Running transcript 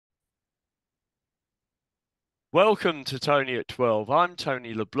Welcome to Tony at 12. I'm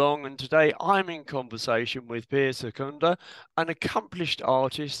Tony LeBlanc, and today I'm in conversation with Piers Secunda, an accomplished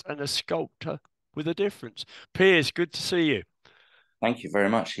artist and a sculptor with a difference. Piers, good to see you. Thank you very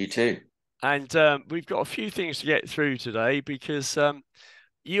much. You too. And we've got a few things to get through today because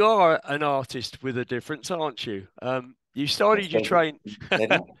you are an artist with a difference, aren't you? You I started your suppose train. you could say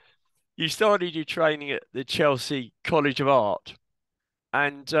that. You started your training at the Chelsea College of Art,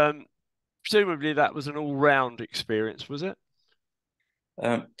 and presumably that was an all-round experience, was it?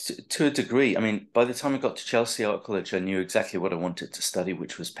 To a degree. I mean, by the time I got to Chelsea Art College, I knew exactly what I wanted to study,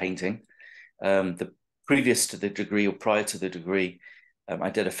 which was painting. The previous to the degree or prior to the degree,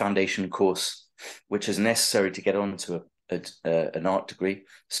 I did a foundation course, which is necessary to get onto an art degree,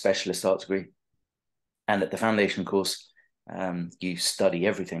 specialist art degree. And at the foundation course, you study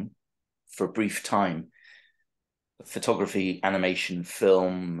everything for a brief time: photography, animation,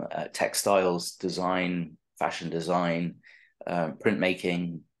 film, textiles, design, fashion design,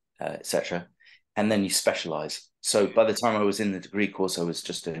 printmaking, etc. And then you specialize. So by the time I was in the degree course, I was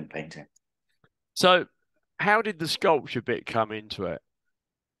just doing painting. So, how did the sculpture bit come into it?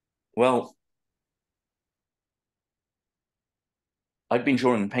 Well, I'd been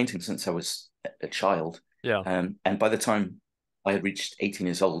drawing and painting since I was a child. Yeah, And by the time I had reached 18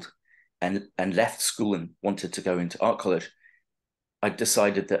 years old and left school and wanted to go into art college, I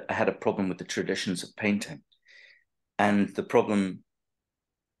decided that I had a problem with the traditions of painting. And the problem,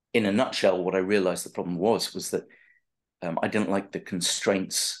 in a nutshell, what I realized the problem was that I didn't like the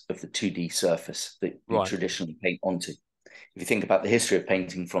constraints of the 2D surface that you right. traditionally paint onto. If you think about the history of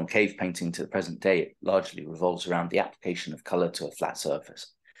painting from cave painting to the present day, it largely revolves around the application of color to a flat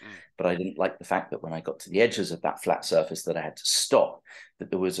surface. Mm. But I didn't like the fact that when I got to the edges of that flat surface that I had to stop, that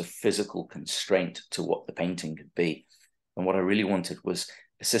there was a physical constraint to what the painting could be. And what I really wanted was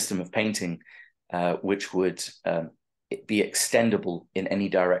a system of painting which would be extendable in any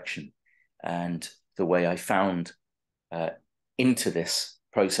direction. And the way I found uh, into this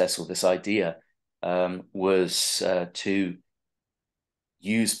process or this idea was to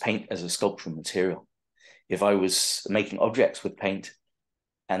use paint as a sculptural material. If I was making objects with paint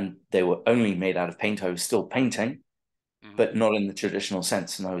and they were only made out of paint, I was still painting, Mhm. but not in the traditional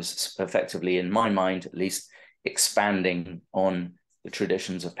sense. And I was effectively, in my mind at least, expanding on the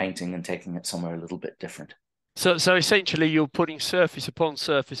traditions of painting and taking it somewhere a little bit different. So essentially, you're putting surface upon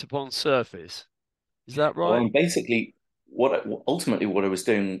surface upon surface. Is that right? Well, basically, ultimately what I was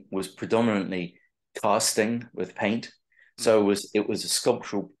doing was predominantly casting with paint. Mm. So it was a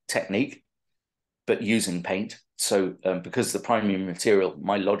sculptural technique, but using paint. So because the primary material,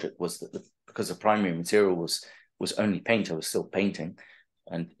 my logic was that because the primary material was only paint, I was still painting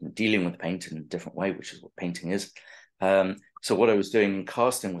and dealing with paint in a different way, which is what painting is. So what I was doing in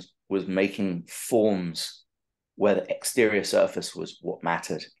casting was making forms where the exterior surface was what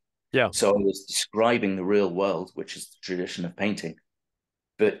mattered. Yeah. So I was describing the real world, which is the tradition of painting,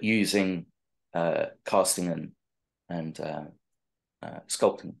 but using casting and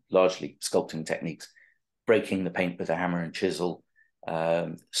sculpting, largely sculpting techniques, breaking the paint with a hammer and chisel,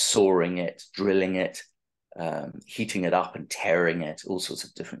 sawing it, drilling it, heating it up and tearing it, all sorts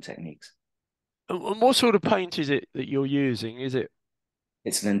of different techniques. And what sort of paint is it that you're using? Is it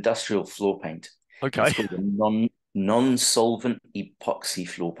It's an industrial floor paint. okay? It's called a non-solvent epoxy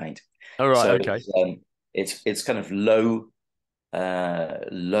floor paint. All right. So Okay. it's kind of low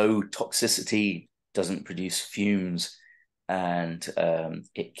toxicity, doesn't produce fumes, and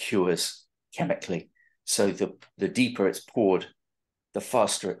it cures chemically. So the deeper it's poured, the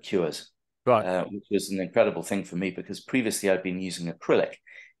faster it cures, Right. which was an incredible thing for me because previously I'd been using acrylic,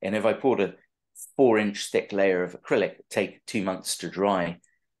 and if I poured a 4-inch thick layer of acrylic, it'd take 2 months to dry,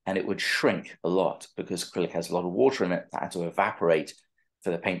 and it would shrink a lot because acrylic has a lot of water in it that had to evaporate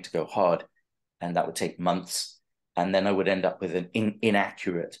for the paint to go hard, and that would take months. And then I would end up with an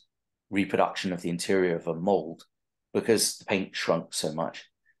inaccurate reproduction of the interior of a mold because the paint shrunk so much.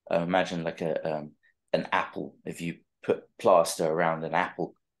 Imagine like an apple. If you put plaster around an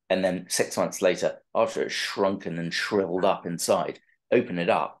apple, and then 6 months later, after it's shrunken and shriveled up inside, open it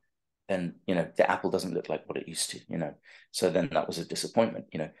up, and the apple doesn't look like what it used to. So then that was a disappointment.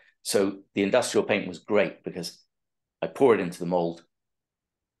 So the industrial paint was great because I pour it into the mold.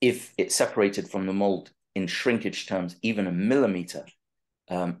 If it separated from the mold in shrinkage terms, even a millimeter,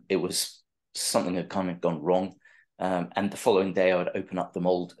 it was something had kind of gone wrong. And the following day, I would open up the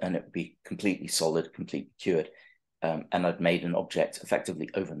mold and it would be completely solid, completely cured. And I'd made an object effectively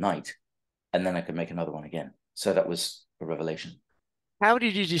overnight, and then I could make another one again. So that was a revelation. How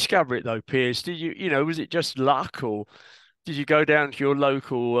did you discover it though, Piers? Did was it just luck or? Did you go down to your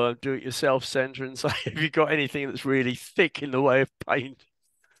local do-it-yourself centre and say, have you got anything that's really thick in the way of paint?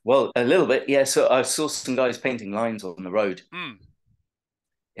 Well, a little bit, yeah. So I saw some guys painting lines on the road Mm,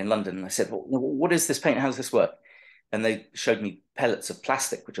 in London, and I said, well, what is this paint? How does this work? And they showed me pellets of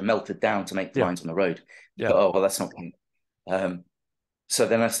plastic which are melted down to make the yeah, lines on the road. I yeah. thought, oh well, that's not paint. So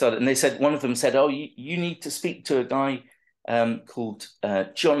then I started, and they said, one of them said, oh, you need to speak to a guy called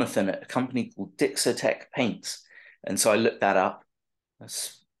Jonathan at a company called Dixotech Paints. And so I looked that up.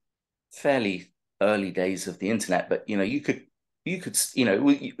 That's fairly early days of the internet, but it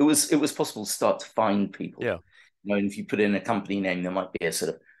was possible to start to find people. Yeah. And if you put in a company name, there might be a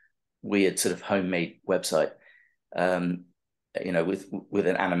sort of weird sort of homemade website. Um, with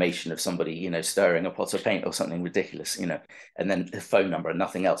an animation of somebody, stirring a pot of paint or something ridiculous, and then a phone number and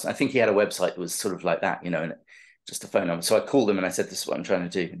nothing else. I think he had a website that was sort of like that, and just a phone number. So I called him and I said, "This is what I'm trying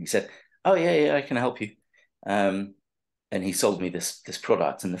to do," and he said, "Oh yeah, yeah, I can help you." And he sold me this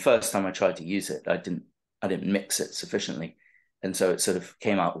product. And the first time I tried to use it, I didn't mix it sufficiently, and so it sort of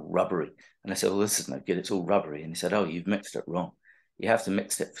came out rubbery. And I said, "Well, this is no good. It's all rubbery." And he said, "Oh, you've mixed it wrong. You have to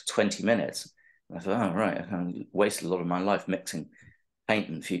mix it for 20 minutes." I thought, oh, right, I wasted a lot of my life mixing paint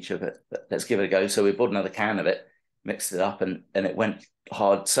in the future, but let's give it a go. So we bought another can of it, mixed it up, and it went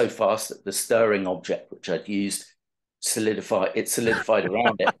hard so fast that the stirring object, which I'd used, solidified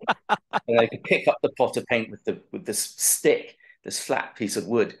around it. And I could pick up the pot of paint with this stick, this flat piece of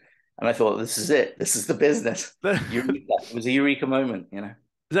wood. And I thought, this is it. This is the business. Eureka. It was a eureka moment.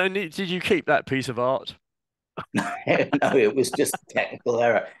 Did you keep that piece of art? No, it was just technical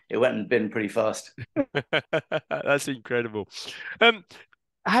error. It went and been pretty fast. That's incredible. Um,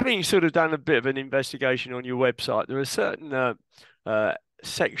 Having sort of done a bit of an investigation on your website, there are certain uh,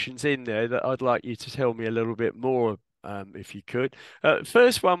 sections in there that I'd like you to tell me a little bit more, if you could.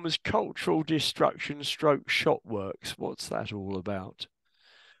 First one was cultural destruction stroke shop works. What's that all about?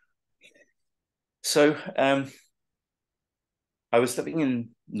 So I was living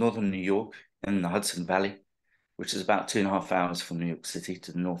in northern New York in the Hudson Valley, which is about 2.5 hours from New York City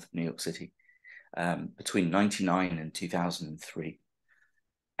to the north of New York City, between 99 and 2003.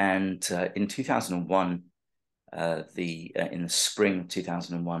 And in 2001, in the spring of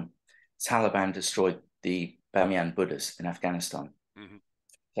 2001, Taliban destroyed the Bamiyan Buddhas in Afghanistan, Hmm.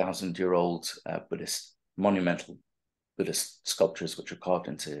 1,000-year-old Buddhist, monumental Buddhist sculptures which are carved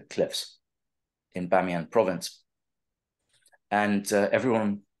into cliffs in Bamiyan province. And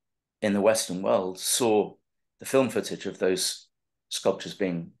everyone in the Western world saw the film footage of those sculptures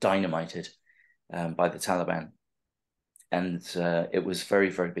being dynamited by the Taliban. And it was very,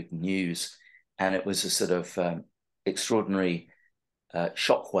 very big news. And it was a sort of extraordinary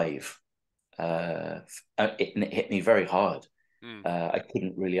shockwave. It hit me very hard. Mm. I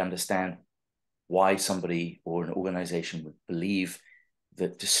couldn't really understand why somebody or an organization would believe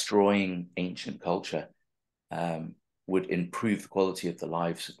that destroying ancient culture would improve the quality of the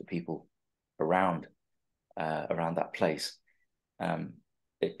lives of the people around that place.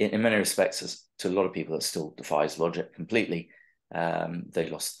 In many respects, to a lot of people, it still defies logic completely. They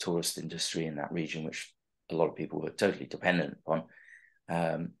lost the tourist industry in that region, which a lot of people were totally dependent upon.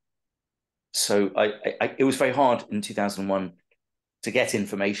 So it was very hard in 2001 to get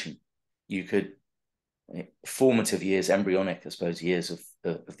information. You could formative years, embryonic, I suppose, years of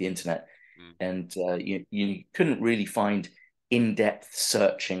the internet, Mm. and you couldn't really find in-depth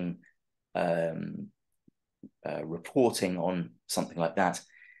searching reporting on something like that.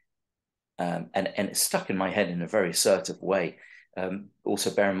 And it stuck in my head in a very assertive way.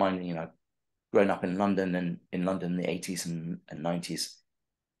 Also, bear in mind, growing up in London and in London in the 80s and 90s,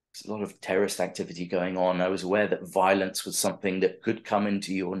 there's a lot of terrorist activity going on. I was aware that violence was something that could come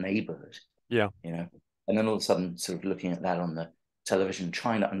into your neighborhood, Yeah. and then all of a sudden, sort of looking at that on the television,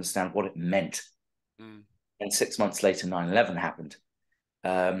 trying to understand what it meant. Mm. And 6 months later, 9/11 happened.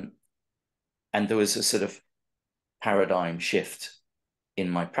 And there was a sort of paradigm shift in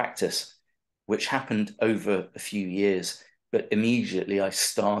my practice, which happened over a few years. But immediately I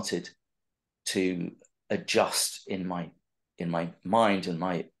started to adjust in my mind and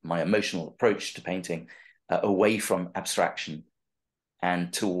my emotional approach to painting, away from abstraction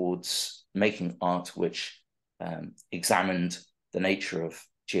and towards making art which examined the nature of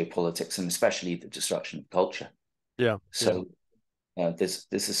geopolitics and especially the destruction of culture. Yeah. Yeah. So there's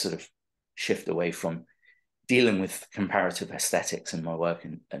a sort of shift away from dealing with comparative aesthetics in my work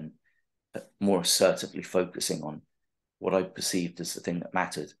and more assertively focusing on what I perceived as the thing that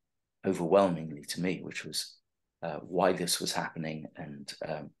mattered overwhelmingly to me, which was why this was happening and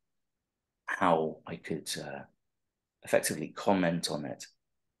how I could effectively comment on it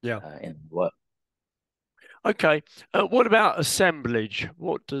Yeah. in the work. Okay. What about assemblage?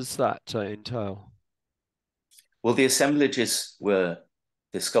 What does that entail? Well, the assemblages were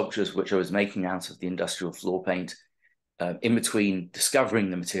the sculptures which I was making out of the industrial floor paint in between discovering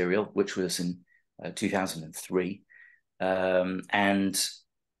the material, which was in 2003, and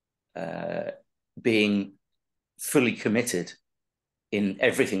being fully committed in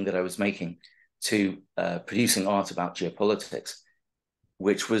everything that I was making to producing art about geopolitics,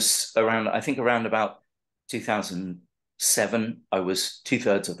 which was around, I think, around about 2007. I was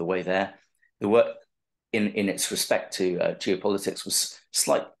two-thirds of the way there. The work in its respect to geopolitics was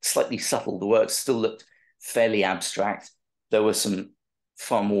slightly subtle. The work still looked fairly abstract. There were some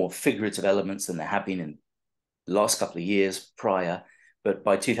far more figurative elements than there had been in the last couple of years prior. But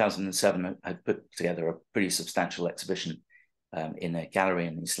by 2007, I put together a pretty substantial exhibition in a gallery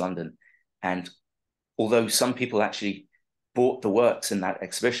in East London. And although some people actually bought the works in that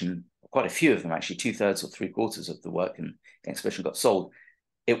exhibition, quite a few of them actually, two-thirds or three-quarters of the work in the exhibition got sold,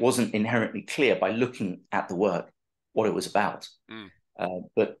 it wasn't inherently clear by looking at the work what it was about.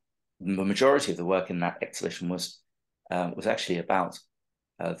 But the majority of the work in that exhibition was actually about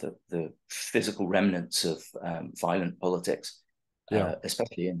the physical remnants of violent politics,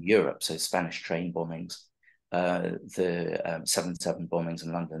 especially in Europe. So Spanish train bombings, the 7/7 bombings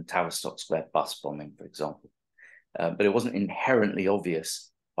in London, Tavistock Square bus bombing, for example. But it wasn't inherently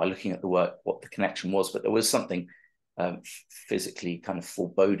obvious by looking at the work what the connection was, but there was something physically kind of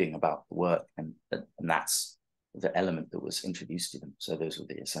foreboding about the work, and that's the element that was introduced to them. So those were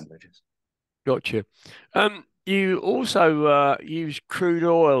the assemblages. Gotcha. You also use crude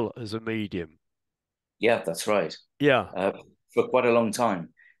oil as a medium. Yeah, that's right. Yeah. For quite a long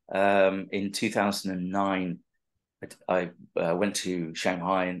time. In 2009, I went to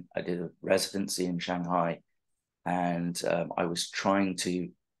Shanghai and I did a residency in Shanghai, and I was trying to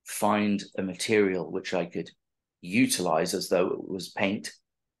find a material which I could utilize as though it was paint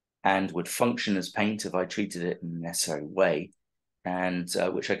and would function as paint if I treated it in the necessary way, and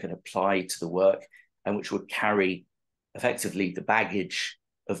which I could apply to the work and which would carry effectively the baggage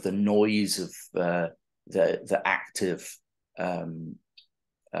of the noise of the active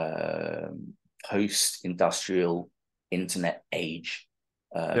post-industrial internet age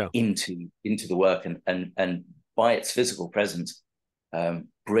into the work, and by its physical presence,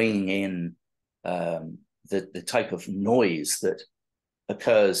 bringing in the type of noise that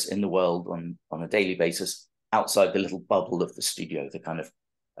occurs in the world on a daily basis outside the little bubble of the studio, the kind of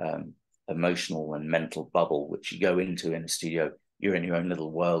emotional and mental bubble which you go into in a studio. You're in your own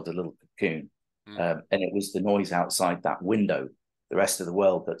little world, a little cocoon. And it was the noise outside that window, the rest of the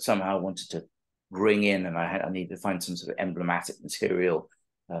world, that somehow I wanted to bring in, and I needed to find some sort of emblematic material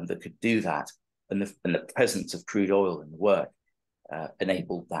that could do that. And the presence of crude oil in the work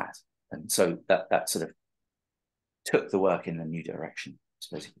enabled that. And so that sort of took the work in a new direction, I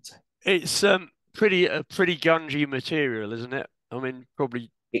suppose you could say. It's pretty gungy material, isn't it? I mean, probably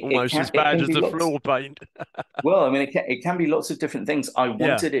almost as It bad can as be the lots. floor paint. Well, I mean, it can be lots of different things. I Yeah.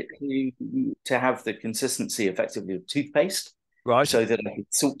 wanted it to have the consistency effectively of toothpaste, Right. so that I could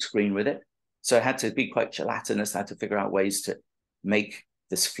salt screen with it. So it had to be quite gelatinous. I had to figure out ways to make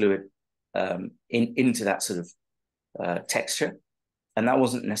this fluid into that sort of texture. And that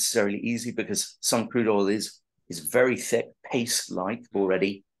wasn't necessarily easy because some crude oil is very thick, paste-like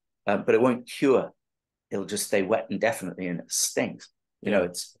already, but it won't cure. It'll just stay wet indefinitely and it stinks. You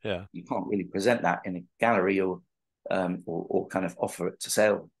know, you can't really present that in a gallery or kind of offer it to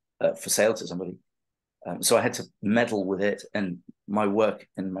sale for sale to somebody. So I had to meddle with it, and my work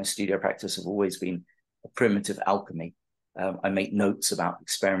and my studio practice have always been a primitive alchemy. I make notes about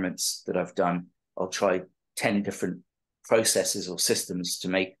experiments that I've done. I'll try 10 different processes or systems to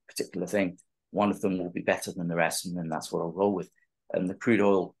make a particular thing. One of them will be better than the rest, and then that's what I'll roll with. And the crude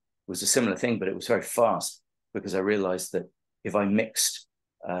oil was a similar thing, but it was very fast because I realized that if I mixed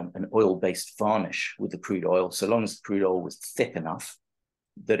an oil-based varnish with the crude oil, so long as the crude oil was thick enough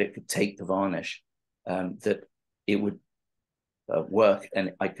that it could take the varnish, that it would work,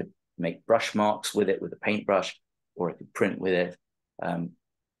 and I could make brush marks with it with a paintbrush, or I could print with it.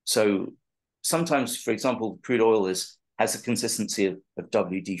 So sometimes, for example, crude oil has the consistency of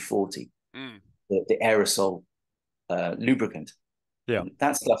WD-40, the aerosol lubricant. Yeah. And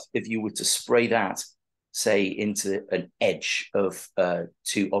that stuff, if you were to spray that, say, into an edge of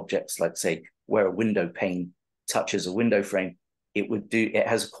two objects, like say where a window pane touches a window frame, it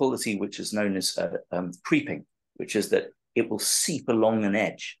has a quality which is known as creeping, which is that it will seep along an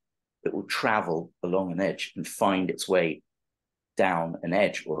edge. It will travel along an edge and find its way down an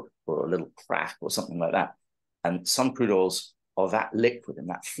edge or a little crack or something like that. And some crude oils are that liquid and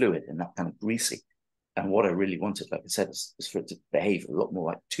that fluid and that kind of greasy And what I really wanted, like I said, is for it to behave a lot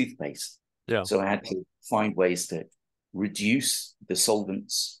more like toothpaste. Yeah. So I had to find ways to reduce the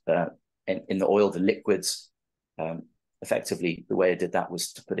solvents in the oil, the liquids. Effectively, the way I did that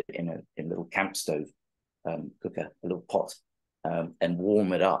was to put it in a little camp stove cooker, a little pot, and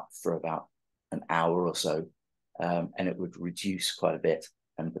warm it up for about an hour or so, and it would reduce quite a bit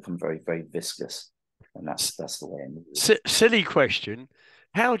and become very, very viscous. And that's the way I move it. Silly question.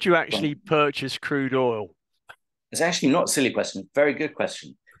 How do you actually purchase crude oil? It's actually not a silly question. Very good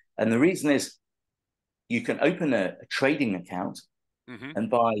question. And the reason is you can open a trading account and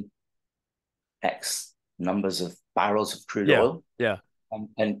buy X numbers of barrels of crude oil. Yeah.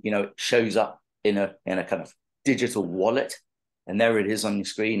 And it shows up in a kind of digital wallet. And there it is on your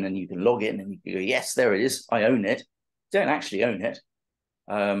screen. And you can log in and you go, yes, there it is. I own it. Don't actually own it.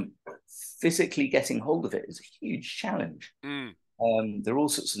 Physically getting hold of it is a huge challenge. There are all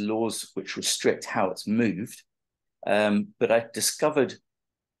sorts of laws which restrict how it's moved. But I discovered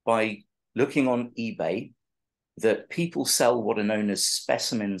by looking on eBay that people sell what are known as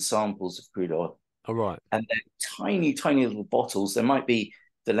specimen samples of crude oil. All right. And they're tiny, tiny little bottles. They might be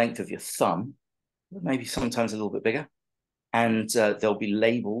the length of your thumb, maybe sometimes a little bit bigger. And they'll be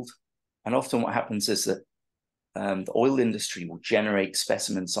labeled. And often what happens is that the oil industry will generate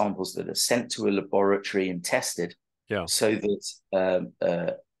specimen samples that are sent to a laboratory and tested, so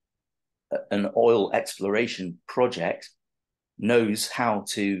that an oil exploration project knows how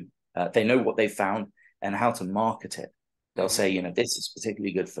to, they know what they found and how to market it. They'll say, this is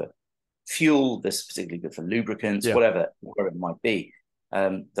particularly good for fuel, this is particularly good for lubricants, whatever it might be.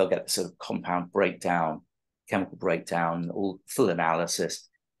 They'll get the sort of compound breakdown, chemical breakdown, all full analysis.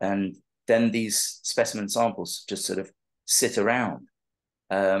 And then these specimen samples just sort of sit around.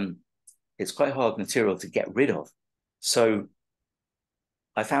 It's quite hard material to get rid of. So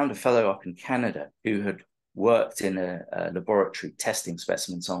I found a fellow up in Canada who had worked in a laboratory testing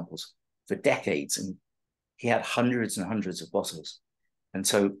specimen samples for decades, and he had hundreds and hundreds of bottles. And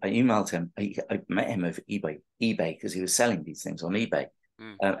so I emailed him. I met him over eBay because he was selling these things on eBay.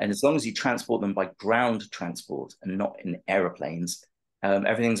 And as long as you transport them by ground transport and not in aeroplanes,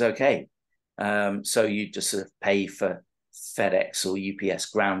 everything's okay. So you just sort of pay for FedEx or UPS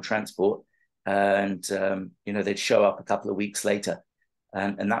ground transport, and they'd show up a couple of weeks later,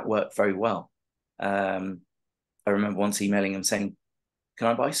 and that worked very well. I remember once emailing him saying, "Can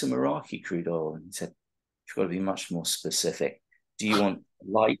I buy some Iraqi crude oil?" And he said, "You've got to be much more specific. Do you want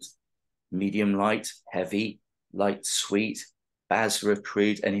light, medium light, heavy, light, sweet, Basra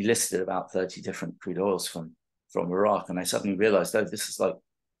crude?" And he listed about 30 different crude oils from Iraq. And I suddenly realized, oh, this is like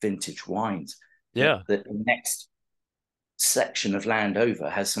vintage wines. Yeah. The next section of land over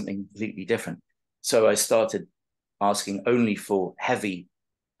has something completely different. So I started asking only for heavy,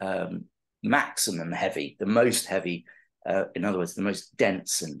 maximum heavy, the most heavy, in other words, the most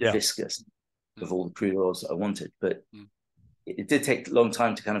dense and viscous of all the crude oils that I wanted. But it did take a long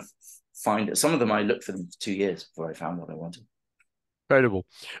time to kind of find it. Some of them I looked for them for 2 years before I found what I wanted. Incredible.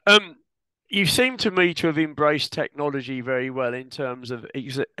 You seem to me to have embraced technology very well in terms of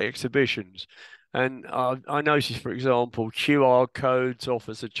exhibitions. And I noticed, for example, QR codes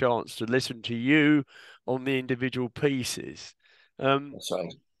offers a chance to listen to you on the individual pieces. That's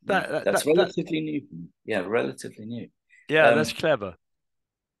right. That's relatively new. Yeah, relatively new. Yeah, that's clever.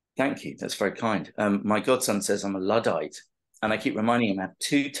 Thank you. That's very kind. My godson says I'm a Luddite, and I keep reminding him I have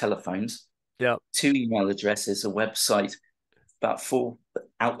 2 telephones, 2 email addresses, a website, about 4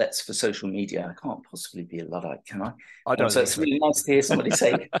 outlets for social media. I can't possibly be a Luddite, can I? I don't. So it's really nice to hear somebody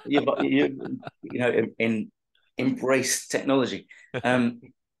say embrace technology.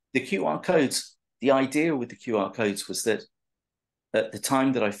 The QR codes. The idea with the QR codes was that at the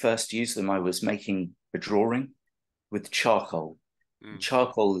time that I first used them, I was making a drawing with charcoal.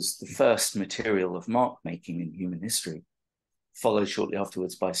 Charcoal is the first material of mark making in human history, followed shortly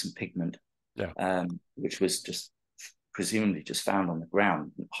afterwards by some pigment, which was just presumably just found on the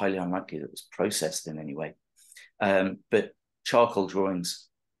ground, highly unlikely that it was processed in any way. But charcoal drawings,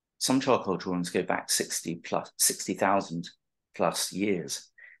 some charcoal drawings go back 60,000 plus years.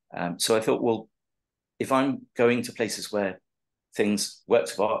 So I thought, well, if I'm going to places where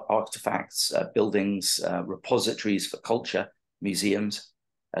works of art, artifacts, buildings, repositories for culture, museums,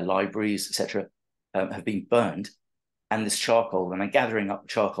 libraries, etc., have been burned, and this charcoal, and I'm gathering up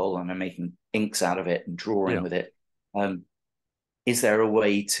charcoal and I'm making inks out of it and drawing with it. Is there a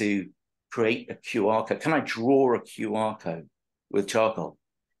way to create a QR code? Can I draw a QR code with charcoal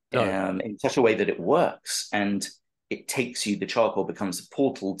in such a way that it works and it takes you, the charcoal becomes a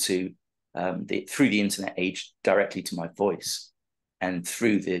portal to through the internet age directly to my voice and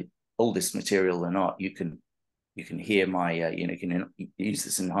through the oldest material in art. You can hear my you can use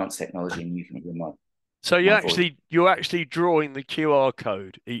this enhanced technology, and you can hear So my voice. you're actually drawing the QR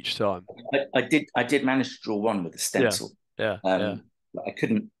code each time. I did manage to draw one with a Yeah, stencil. yeah. But I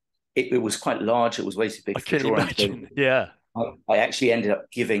couldn't. It was quite large. It was way too big I for can drawing. So imagine. Yeah, I actually ended up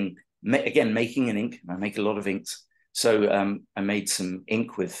again making an ink. I make a lot of inks. So I made some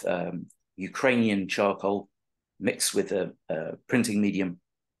ink with Ukrainian charcoal mixed with a printing medium,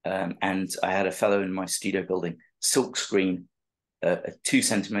 and I had a fellow in my studio building silk screen a 2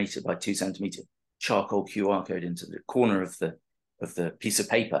 centimeter by 2 centimeter charcoal QR code into the corner of the piece of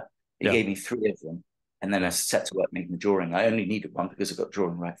paper. He yeah, gave me 3 of them, and then I yeah. set to work making the drawing. I only needed one because I got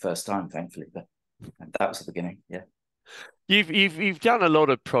drawing right first time, thankfully. But that was the beginning. Yeah. You've done a lot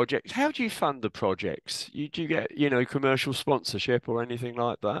of projects. How do you fund the projects? Do you get, commercial sponsorship or anything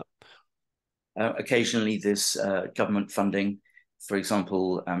like that? Occasionally, there's government funding. For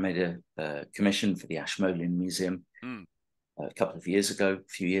example, I made a commission for the Ashmolean Museum Mm, a few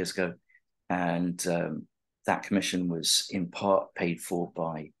years ago, and that commission was in part paid for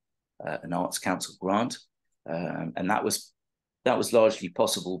by an Arts Council grant, and that was largely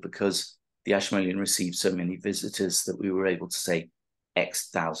possible because the Ashmolean received so many visitors that we were able to say X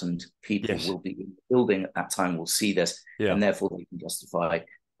thousand people yes. will be in the building at that time, will see this, Yeah. and therefore they can justify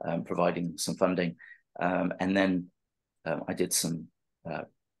providing some funding. And then I did some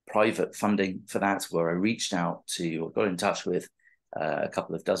private funding for that, where I reached out to or got in touch with a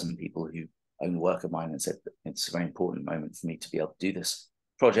couple of dozen people who own work of mine and said that it's a very important moment for me to be able to do this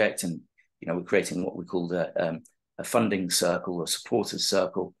project. And, we're creating what we called a funding circle, a supporters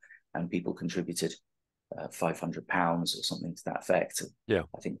circle, and people contributed £500 or something to that effect. Yeah.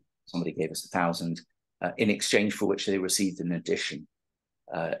 I think somebody gave us 1,000 in exchange for which they received an edition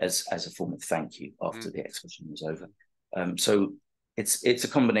as a form of thank you after Mm. the exhibition was over. So it's a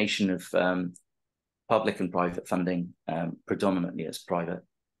combination of public and private funding. Predominantly it's private.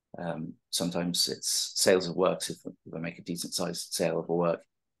 Sometimes it's sales of works. If I make a decent sized sale of a work,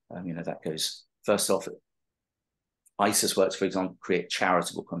 that goes first off. ISIS works, for example, create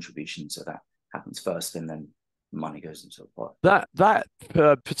charitable contributions, so that happens first, and then money goes into a pot. That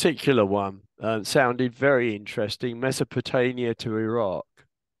particular one sounded very interesting. Mesopotamia to Iraq.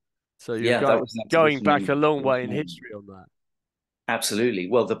 So you're Yeah, that was an going exhibition back a long way in in history on that. absolutely.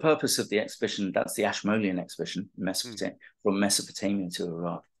 Well, the purpose of the exhibition, that's the Ashmolean exhibition, Mm. from Mesopotamia to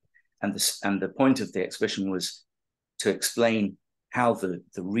Iraq. And the point of the exhibition was to explain how the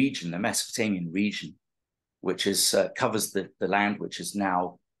region, the Mesopotamian region, which is covers the land which is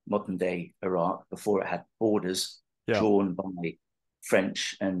now modern day Iraq, before it had borders Yeah. drawn by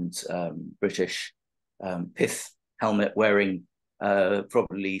French and British pith helmet wearing,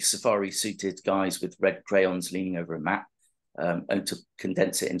 probably safari suited guys with red crayons leaning over a map, and to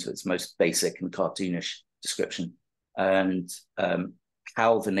condense it into its most basic and cartoonish description, and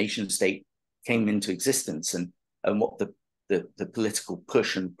how the nation state came into existence, and what the political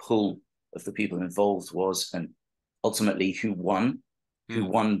push and pull of the people involved was, and ultimately who Mm.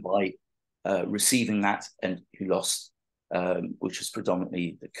 won by receiving that, and who lost, which was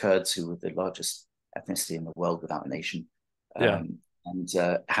predominantly the Kurds, who were the largest ethnicity in the world without a nation, Yeah. and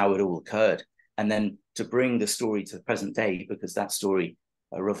how it all occurred. And then to bring the story to the present day, because that story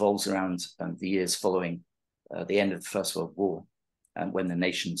revolves around the years following the end of the First World War, and when the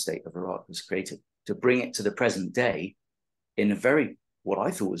nation state of Iraq was created, to bring it to the present day in a very, what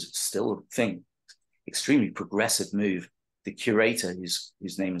I thought was still a thing, extremely progressive move. The curator,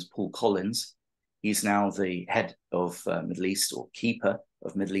 whose name is Paul Collins, he's now the head of Middle East, or keeper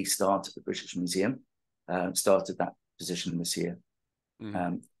of Middle East art at the British Museum, started that position this year.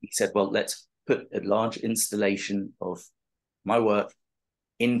 Mm. He said, well, let's put a large installation of my work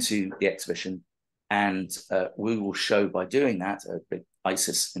into the exhibition, and we will show by doing that a big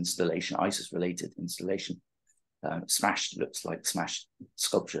ISIS installation, ISIS-related installation. Smashed, looks like smashed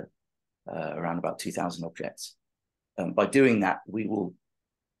sculpture, around about 2,000 objects. By doing that, we will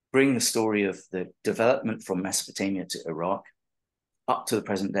bring the story of the development from Mesopotamia to Iraq up to the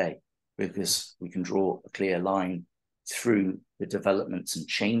present day, because we can draw a clear line through the developments and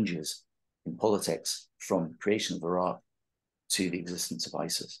changes in politics from the creation of Iraq to the existence of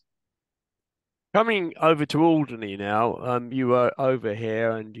ISIS. Coming over to Alderney now, you were over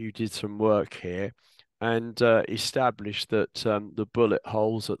here and you did some work here and established that the bullet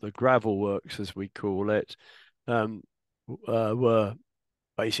holes at the gravel works, as we call it, um, were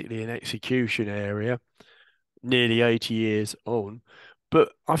basically an execution area, nearly 80 years on.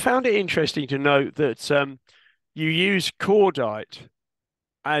 But I found it interesting to note that you use cordite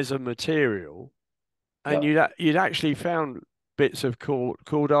as a material, and Yep. you'd actually found bits of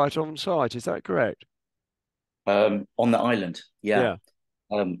cordite on site. Is that correct? On the island, yeah.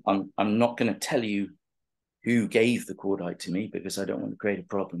 Yeah. I'm not going to tell you who gave the cordite to me because I don't want to create a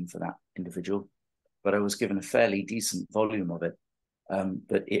problem for that individual. But I was given a fairly decent volume of it,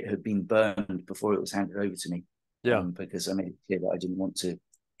 but it had been burned before it was handed over to me, Yeah. because I made it clear that I didn't want to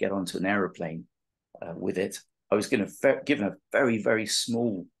get onto an aeroplane with it. I was given a very, very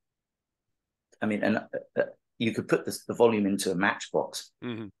small. I mean, and you could put the volume into a matchbox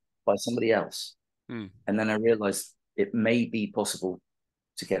Mm-hmm. by somebody else, and then I realized it may be possible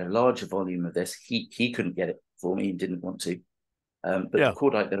to get a larger volume of this. He couldn't get it for me and didn't want to. But the Yeah.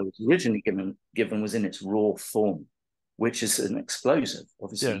 cordite that I was originally given was in its raw form, which is an explosive. Yeah.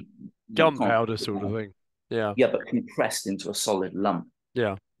 Obviously, you can't. Gunpowder sort of thing. Yeah. Yeah, but compressed into a solid lump.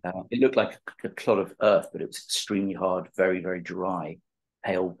 Yeah. It looked like a clod of earth, but it was extremely hard, very, very dry,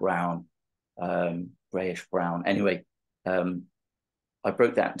 pale brown, grayish brown. Anyway, I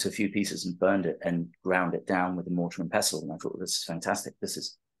broke that into a few pieces and burned it and ground it down with a mortar and pestle. And I thought, well, this is fantastic. This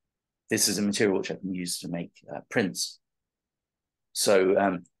is a material which I can use to make prints. So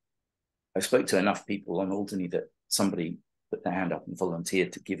I spoke to enough people on Alderney that somebody put their hand up and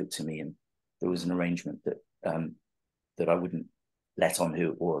volunteered to give it to me, and there was an arrangement that that I wouldn't let on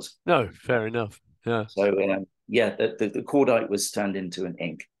who it was. No, fair enough. Yeah. So yeah, the cordite was turned into an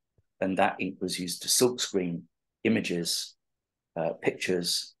ink, and that ink was used to silkscreen images,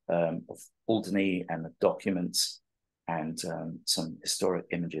 pictures of Alderney and the documents, and some historic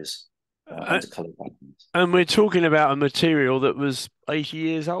images onto coloured backgrounds. And we're talking about a material that was 80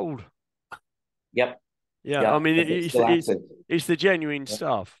 years old. Yep. Yeah, I Yeah, mean, it's the genuine yeah.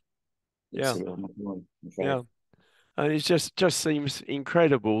 stuff. It's Yeah, the real material, I'm afraid. yeah, and it just seems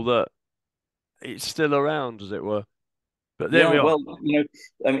incredible that it's still around, as it were. But there Yeah, we are. well,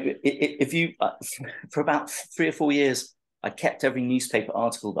 I mean, if you for about 3 or 4 years, I kept every newspaper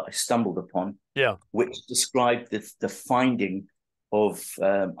article that I stumbled upon, Yeah, which described the finding of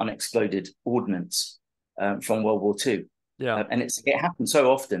unexploded ordnance from World War II. yeah, And it happened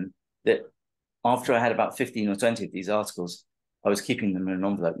so often that after I had about 15 or 20 of these articles, I was keeping them in an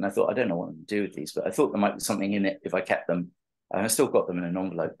envelope. And I thought, I don't know what I'm going to do with these, but I thought there might be something in it if I kept them. And I still got them in an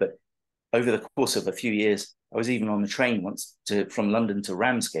envelope. But over the course of a few years, I was even on the train once from London to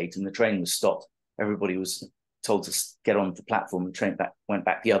Ramsgate, and the train was stopped. Everybody was told to get on the platform. The train went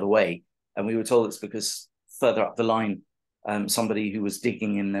back the other way. And we were told it's because further up the line, somebody who was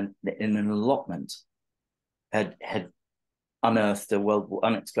digging in an allotment had unearthed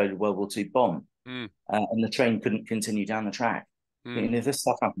unexploded World War II bomb, and the train couldn't continue down the track. And if this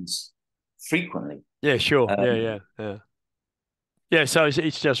stuff happens frequently, yeah, sure, yeah. Yeah, so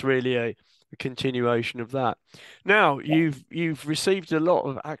it's just really a continuation of that. Now, you've received a lot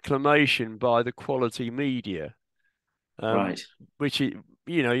of acclamation by the quality media, um, right? which you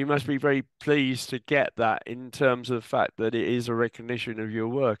must be very pleased to get that in terms of the fact that it is a recognition of your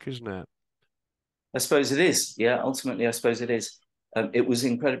work, isn't it? I suppose it is. Yeah, ultimately, I suppose it is. It was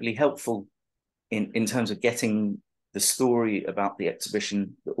incredibly helpful in terms of getting the story about the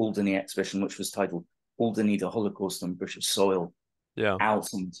exhibition, the Alderney exhibition, which was titled Alderney: The Holocaust on British Soil, Yeah, out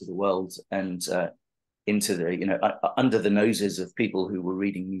into the world and into the under the noses of people who were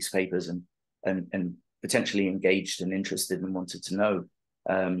reading newspapers and potentially engaged and interested and wanted to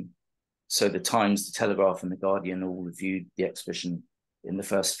know. So the Times, the Telegraph, and the Guardian all reviewed the exhibition in the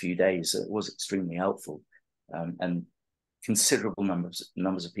first few days. So it was extremely helpful, and considerable numbers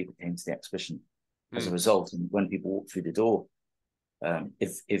of people came to the exhibition as a result. And when people walked through the door,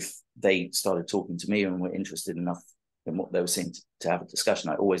 if they started talking to me and were interested enough in what they were seeing to have a discussion,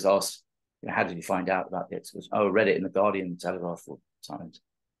 I always asked, how did you find out about the exhibition? Oh, I read it in the Guardian, Telegraph, or Times.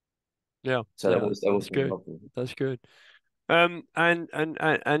 yeah, So yeah. that was That's really good. helpful. That's good. And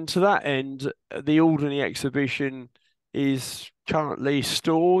to that end, the Alderney exhibition is currently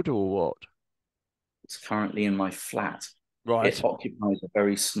stored or what? It's currently in my flat. Right. It occupies a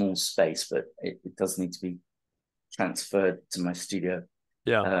very small space, but it does need to be transferred to my studio.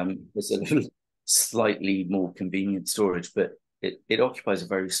 Yeah. It's a little slightly more convenient storage, but it occupies a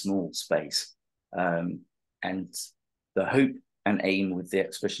very small space. And the hope and aim with the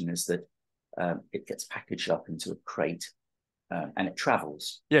exhibition is that it gets packaged up into a crate and it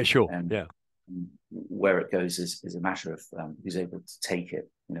travels. Yeah, sure. And Yeah. where it goes is a matter of who's able to take it,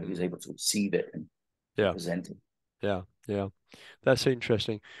 who's able to receive it and Yeah. present it. Yeah. Yeah. That's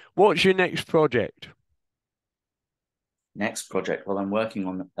interesting. What's your next project? Next project, well, I'm working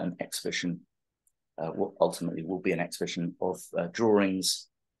on an exhibition, what ultimately will be an exhibition of drawings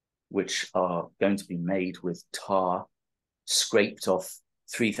which are going to be made with tar scraped off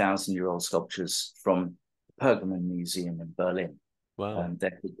 3,000-year-old sculptures from the Pergamon Museum in Berlin. Wow.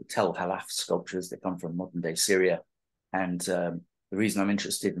 They're called the Tel Halaf sculptures. They come from modern day Syria. And the reason I'm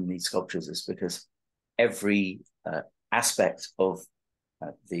interested in these sculptures is because every aspect of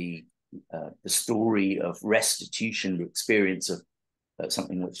the story of restitution, the experience of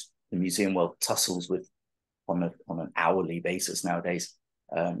something which the museum world tussles with on an hourly basis nowadays,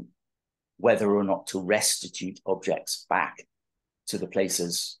 whether or not to restitute objects back to the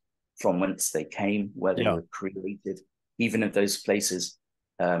places from whence they came, where they were created, even if those places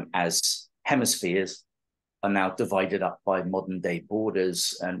as hemispheres are now divided up by modern day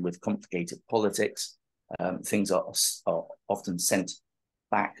borders and with complicated politics. Things are often sent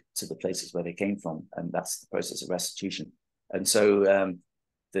back to the places where they came from, and that's the process of restitution. And so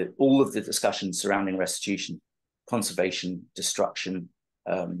all of the discussions surrounding restitution, conservation, destruction,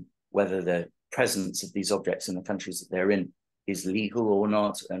 whether the presence of these objects in the countries that they're in is legal or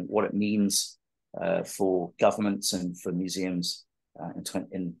not, and what it means for governments and for museums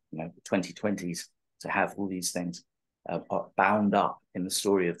in the 2020s to have all these things are bound up in the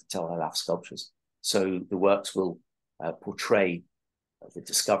story of the Tel Halaf sculptures. So the works will portray the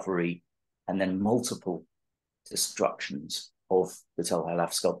discovery and then multiple destructions of the Tel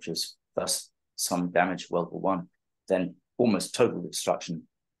Halaf sculptures. Thus, some damage World War I, then almost total destruction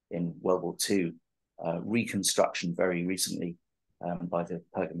in World War II, reconstruction very recently by the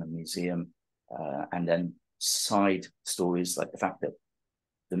Pergamon Museum, and then side stories like the fact that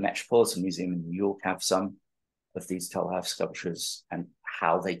the Metropolitan Museum in New York have some of these Tel Halaf sculptures and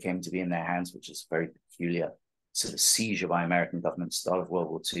how they came to be in their hands, which is very peculiar sort of seizure by American government start of World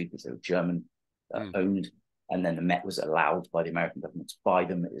War II because they were German owned, and then the Met was allowed by the American government to buy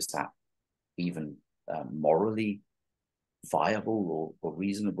them. Is that even morally viable or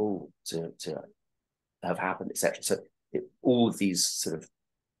reasonable to have happened, etc.? So all of these sort of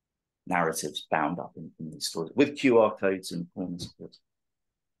narratives bound up in these stories with QR codes and corners, of course.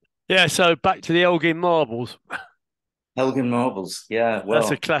 Yeah, so back to the Elgin marbles. Elgin marbles, yeah. Well,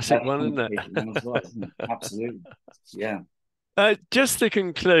 that's a classic one, isn't it? One as well, isn't it? Absolutely, yeah. Just to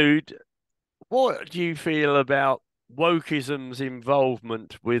conclude, what do you feel about wokeism's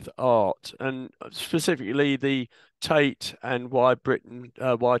involvement with art, and specifically the Tate, and why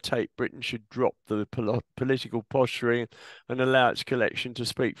Tate Britain should drop the political posturing and allow its collection to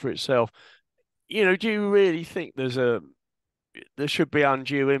speak for itself? You know, do you really think there should be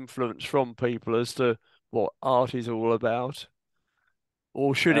undue influence from people as to what art is all about,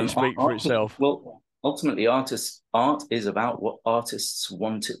 or should it speak for itself? Well, ultimately, art is about what artists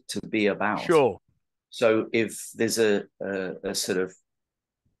want it to be about. Sure. So if there's a sort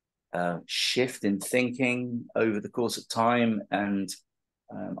of shift in thinking over the course of time, and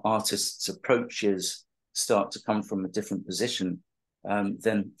artists' approaches start to come from a different position,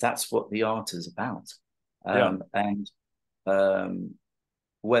 then that's what the art is about. And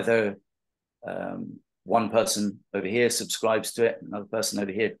whether one person over here subscribes to it, another person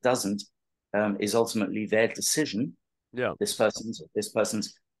over here doesn't, is ultimately their decision. Yeah. This person's.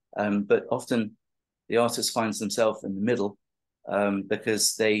 But often the artist finds themselves in the middle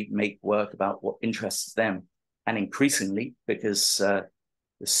because they make work about what interests them. And increasingly, because the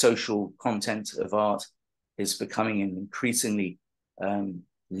social content of art is becoming an increasingly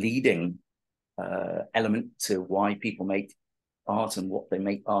leading element to why people make art and what they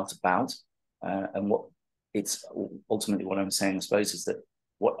make art about. And what it's ultimately what I'm saying, I suppose, is that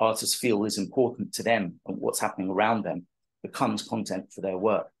what artists feel is important to them and what's happening around them becomes content for their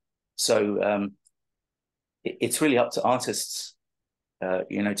work. So it's really up to artists,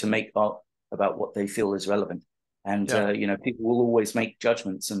 to make art about what they feel is relevant. And, people will always make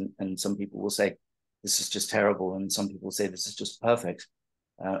judgments, and some people will say, this is just terrible. And some people say, this is just perfect.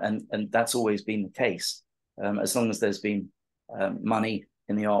 And that's always been the case. As long as there's been money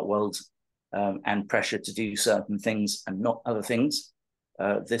in the art world, and pressure to do certain things and not other things,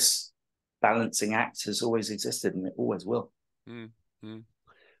 this balancing act has always existed, and it always will. Mm-hmm.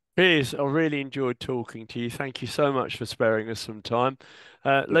 Piers, I really enjoyed talking to you. Thank you so much for sparing us some time.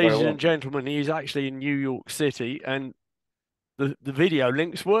 Ladies and gentlemen, he's actually in New York City, and the video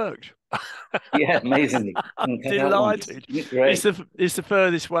links worked. Yeah, amazingly. Delighted. It's the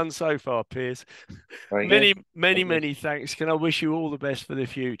furthest one so far, Piers. Many thanks. Can I wish you all the best for the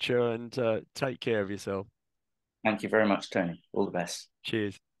future, and take care of yourself. Thank you very much, Tony. All the best.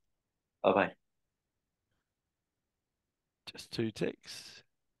 Cheers. Bye-bye. Just 2 ticks.